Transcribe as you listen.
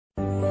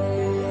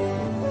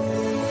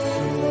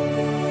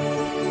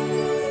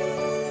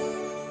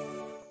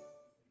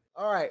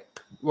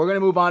we're going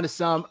to move on to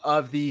some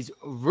of these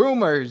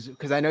rumors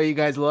because I know you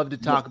guys love to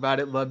talk about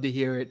it, love to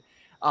hear it.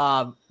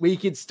 We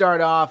could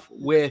start off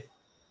with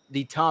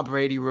the Tom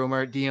Brady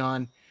rumor,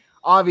 Dion.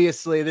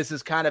 Obviously, this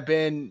has kind of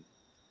been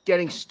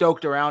getting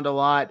stoked around a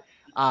lot.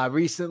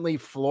 Recently,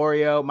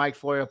 Mike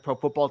Florio, Pro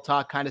Football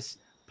Talk, kind of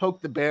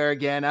poked the bear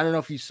again. I don't know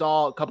if you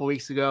saw a couple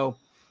weeks ago,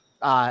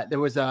 there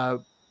was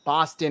a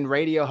Boston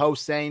radio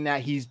host saying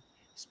that he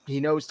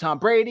knows Tom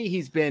Brady.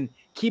 He's been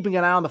keeping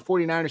an eye on the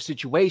 49ers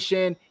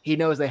situation. He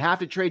knows they have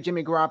to trade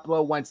Jimmy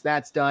Garoppolo. Once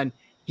that's done,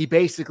 he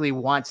basically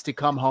wants to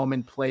come home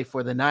and play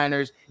for the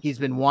Niners. He's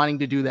been wanting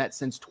to do that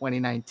since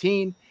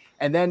 2019.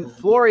 And then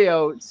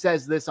Florio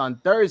says this on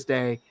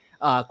Thursday,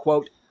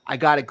 quote, I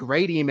got a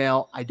great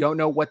email. I don't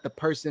know that the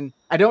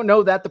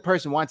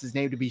person wants his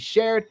name to be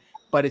shared,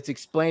 but it's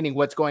explaining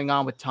what's going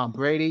on with Tom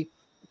Brady.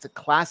 It's a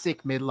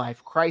classic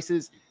midlife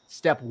crisis.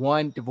 Step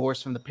 1,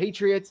 divorce from the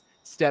Patriots.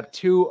 Step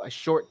 2, a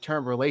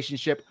short-term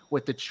relationship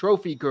with the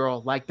trophy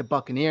girl like the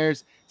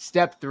Buccaneers.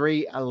 Step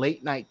 3, a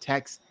late-night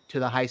text to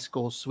the high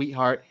school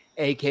sweetheart,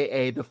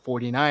 a.k.a. the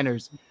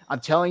 49ers. I'm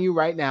telling you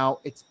right now,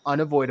 it's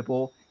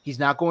unavoidable. He's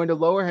not going to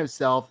lower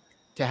himself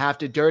to have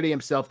to dirty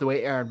himself the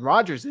way Aaron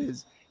Rodgers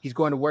is. He's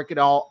going to work it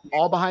all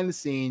behind the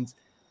scenes.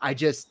 I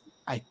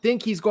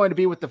think he's going to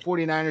be with the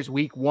 49ers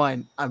week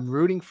 1. I'm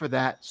rooting for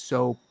that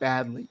so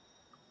badly.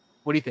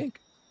 What do you think?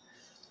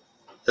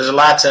 There's a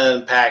lot to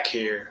unpack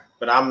here,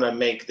 but I'm going to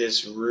make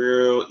this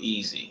real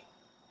easy.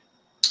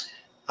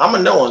 I'm a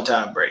no on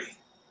Tom Brady.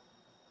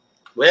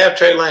 We have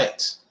Trey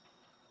Lance.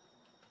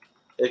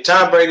 If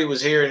Tom Brady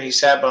was here and he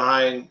sat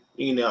behind,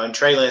 and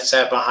Trey Lance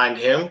sat behind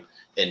him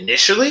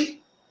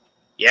initially,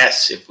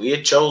 yes, if we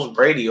had chose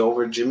Brady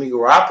over Jimmy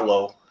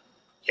Garoppolo,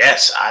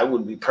 yes, I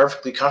would be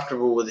perfectly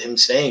comfortable with him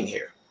staying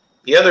here.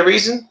 The other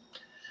reason,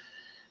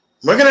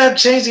 we're going to have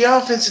to change the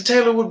offense to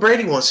tailor what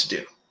Brady wants to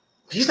do.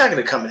 He's not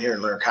going to come in here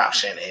and learn Kyle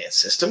Shanahan's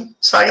system.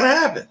 It's not going to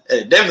happen.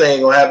 And it definitely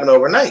ain't going to happen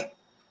overnight.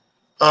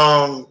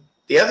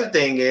 The other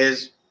thing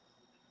is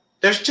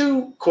there's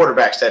 2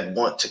 quarterbacks that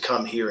want to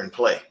come here and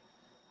play.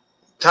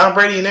 Tom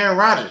Brady and Aaron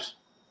Rodgers.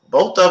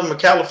 Both of them are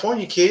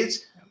California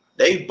kids.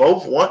 They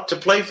both want to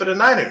play for the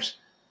Niners.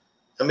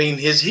 I mean,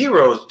 his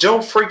hero is Joe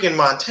freaking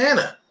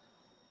Montana.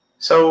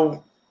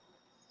 So,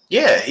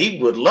 yeah, he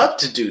would love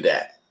to do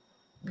that.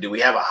 Do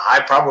we have a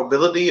high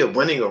probability of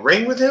winning a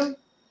ring with him?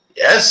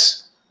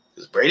 Yes,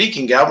 because Brady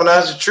can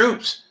galvanize the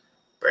troops.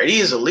 Brady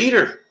is a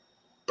leader.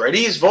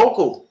 Brady is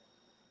vocal.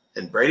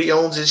 And Brady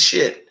owns his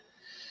shit.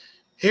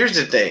 Here's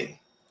the thing.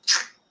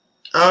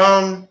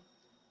 I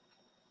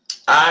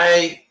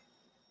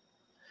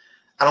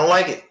don't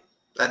like it.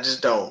 I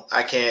just don't.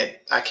 I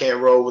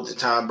can't roll with the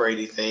Tom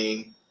Brady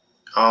thing.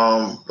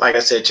 Like I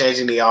said,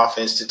 changing the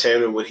offense to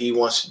tailor what he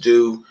wants to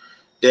do.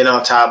 Then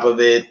on top of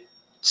it,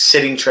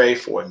 sitting Trey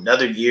for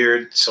another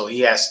year. So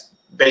he has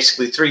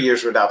basically 3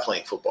 years without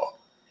playing football.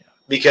 Yeah.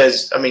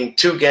 Because,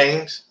 2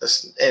 games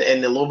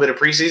and a little bit of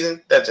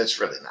preseason, that's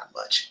really not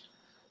much.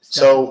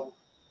 So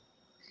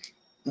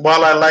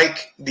while I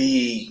like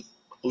the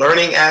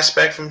learning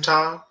aspect from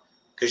Tom,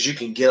 because you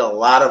can get a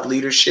lot of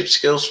leadership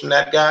skills from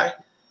that guy,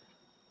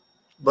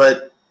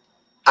 but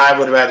I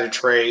would rather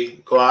Trey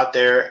go out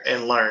there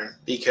and learn,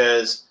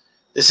 because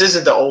this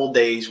isn't the old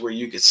days where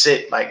you could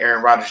sit like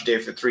Aaron Rodgers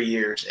did for 3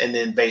 years and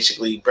then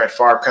basically Brett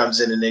Favre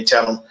comes in and they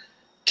tell him,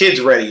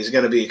 kid's ready, it's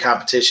going to be a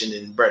competition,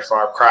 and Brett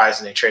Favre cries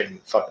and they trade him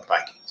the fucking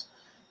Vikings.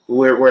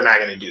 We're not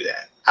going to do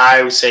that.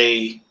 I would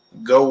say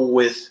go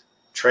with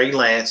Trey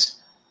Lance,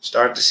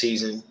 start the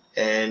season,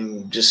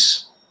 and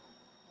just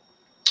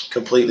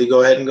completely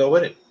go ahead and go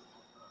with it.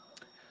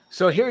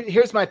 So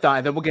here's my thought,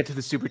 and then we'll get to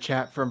the super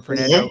chat from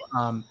Fernando.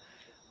 Mm-hmm.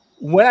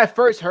 When I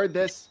first heard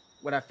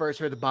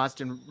the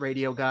Boston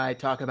radio guy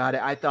talk about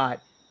it, I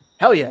thought,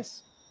 hell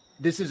yes,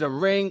 this is a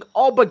ring,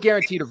 all but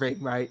guaranteed a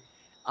ring, right?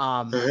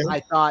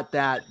 I thought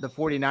that the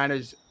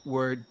 49ers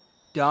were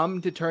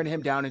dumb to turn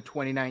him down in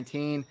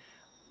 2019.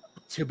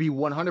 To be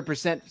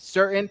 100%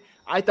 certain,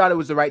 I thought it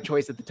was the right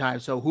choice at the time.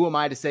 So who am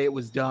I to say it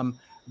was dumb?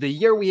 The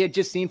year we had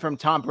just seen from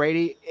Tom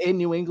Brady in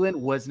New England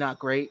was not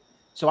great.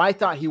 So I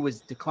thought he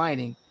was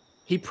declining.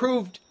 He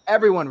proved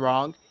everyone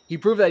wrong. He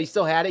proved that he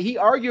still had it. He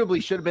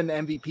arguably should have been the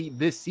MVP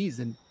this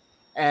season.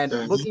 And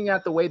looking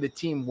at the way the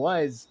team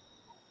was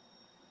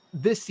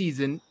this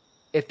season,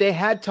 if they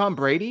had Tom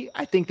Brady,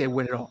 I think they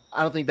win it all.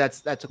 I don't think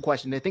that's a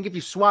question. I think if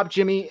you swap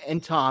Jimmy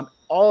and Tom,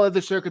 all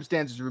other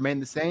circumstances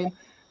remain the same.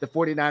 The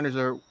 49ers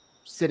are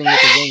sitting at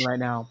the wing right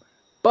now.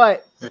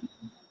 But with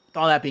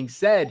all that being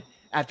said,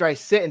 after I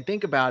sit and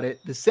think about it,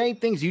 the same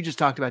things you just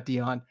talked about,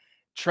 Dion,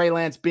 Trey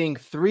Lance being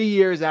 3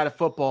 years out of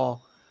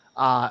football,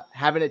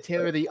 having to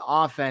tailor the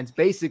offense,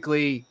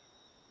 basically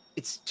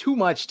it's too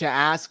much to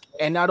ask.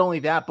 And not only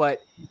that,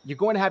 but you're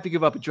going to have to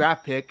give up a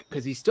draft pick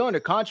because he's still under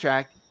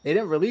contract. They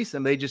didn't release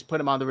him. They just put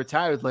him on the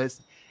retired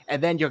list.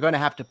 And then you're going to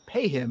have to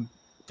pay him.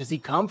 Does he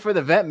come for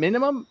the vet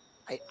minimum?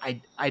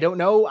 I don't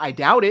know. I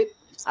doubt it.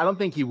 I don't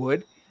think he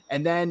would.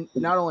 And then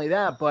not only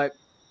that, but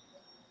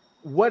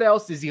what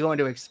else is he going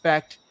to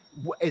expect?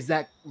 Is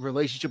that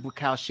relationship with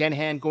Kyle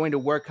Shanahan going to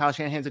work? Kyle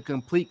Shanahan's a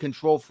complete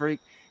control freak.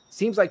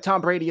 seems like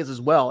Tom Brady is as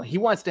well. He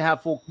wants to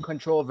have full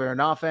control over an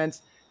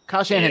offense.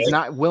 Kyle Shanahan's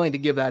not willing to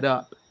give that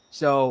up.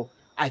 So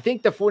I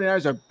think the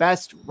 49ers are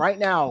best right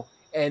now,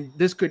 and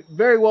this could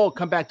very well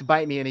come back to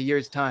bite me in a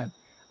year's time.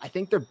 I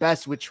think they're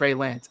best with Trey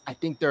Lance. I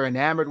think they're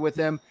enamored with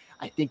him.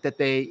 I think that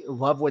they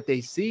love what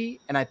they see,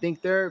 and I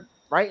think they're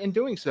right in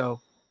doing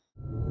so.